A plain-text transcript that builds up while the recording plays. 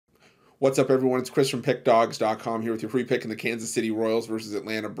What's up, everyone? It's Chris from Pickdawgz.com here with your free pick in the Kansas City Royals versus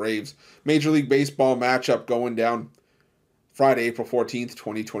Atlanta Braves Major League Baseball matchup going down Friday, April 14th,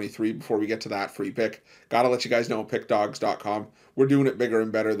 2023. Before we get to that free pick, gotta let you guys know, Pickdawgz.com, we're doing it bigger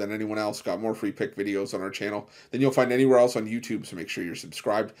and better than anyone else. Got more free pick videos on our channel than you'll find anywhere else on YouTube, so make sure you're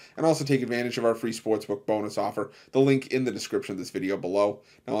subscribed and also take advantage of our free Sportsbook bonus offer. The link in the description of this video below.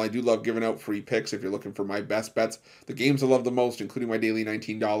 Now, I do love giving out free picks if you're looking for my best bets, the games I love the most, including my daily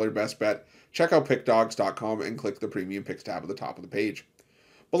 $19 best bet. Check out Pickdawgz.com and click the Premium Picks tab at the top of the page.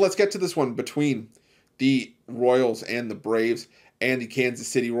 But let's get to this one between the Royals and the Braves, and the Kansas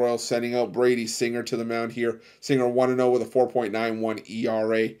City Royals sending out Brady Singer to the mound here. Singer 1-0 with a 4.91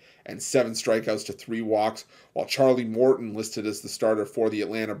 ERA and 7 strikeouts to 3 walks, while Charlie Morton listed as the starter for the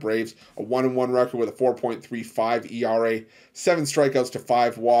Atlanta Braves, a 1-1 record with a 4.35 ERA, 7 strikeouts to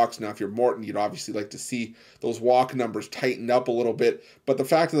 5 walks. Now, if you're Morton, you'd obviously like to see those walk numbers tightened up a little bit, but the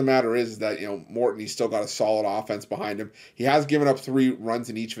fact of the matter is that, Morton, he's still got a solid offense behind him. He has given up 3 runs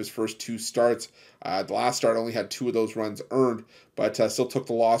in each of his first 2 starts. The last start only had 2 of those runs earned, but still took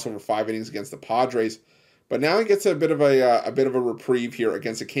the loss over 5 innings against the Padres. But now he gets a bit of a reprieve here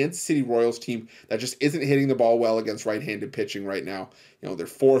against a Kansas City Royals team that just isn't hitting the ball well against right-handed pitching right now. They're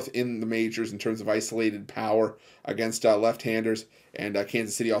 4th in the majors in terms of isolated power against left-handers, and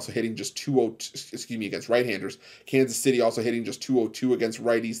Kansas City also hitting just 202. Against right-handers. Kansas City also hitting just 202 against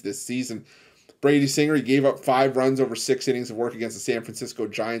righties this season. Brady Singer, he gave up 5 runs over 6 innings of work against the San Francisco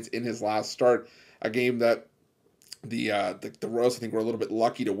Giants in his last start, a game that the Royals, I think, were a little bit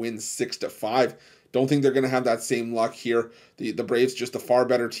lucky to win 6-5. Don't think they're going to have that same luck here. The Braves just a far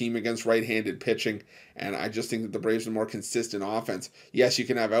better team against right-handed pitching, and I just think that the Braves are more consistent offense. Yes, you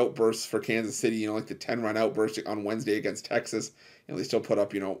can have outbursts for Kansas City, like the 10-run outburst on Wednesday against Texas. They still put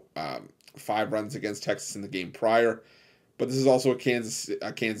up, 5 runs against Texas in the game prior. But this is also a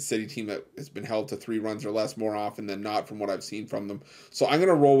Kansas City team that has been held to 3 runs or less more often than not from what I've seen from them. So I'm going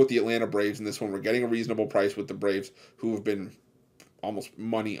to roll with the Atlanta Braves in this one. We're getting a reasonable price with the Braves, who have been almost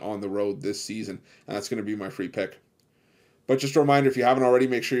money on the road this season, and that's going to be my free pick. But just a reminder, if you haven't already,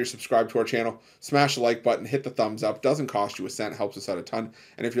 make sure you're subscribed to our channel. Smash the like button, hit the thumbs up. Doesn't cost you a cent, helps us out a ton.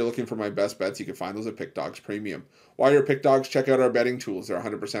 And if you're looking for my best bets, you can find those at Pickdawgz Premium. While you're at Pickdawgz, check out our betting tools. They're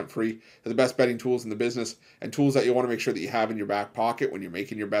 100% free. They're the best betting tools in the business, and tools that you want to make sure that you have in your back pocket when you're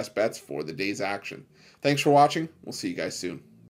making your best bets for the day's action. Thanks for watching. We'll see you guys soon.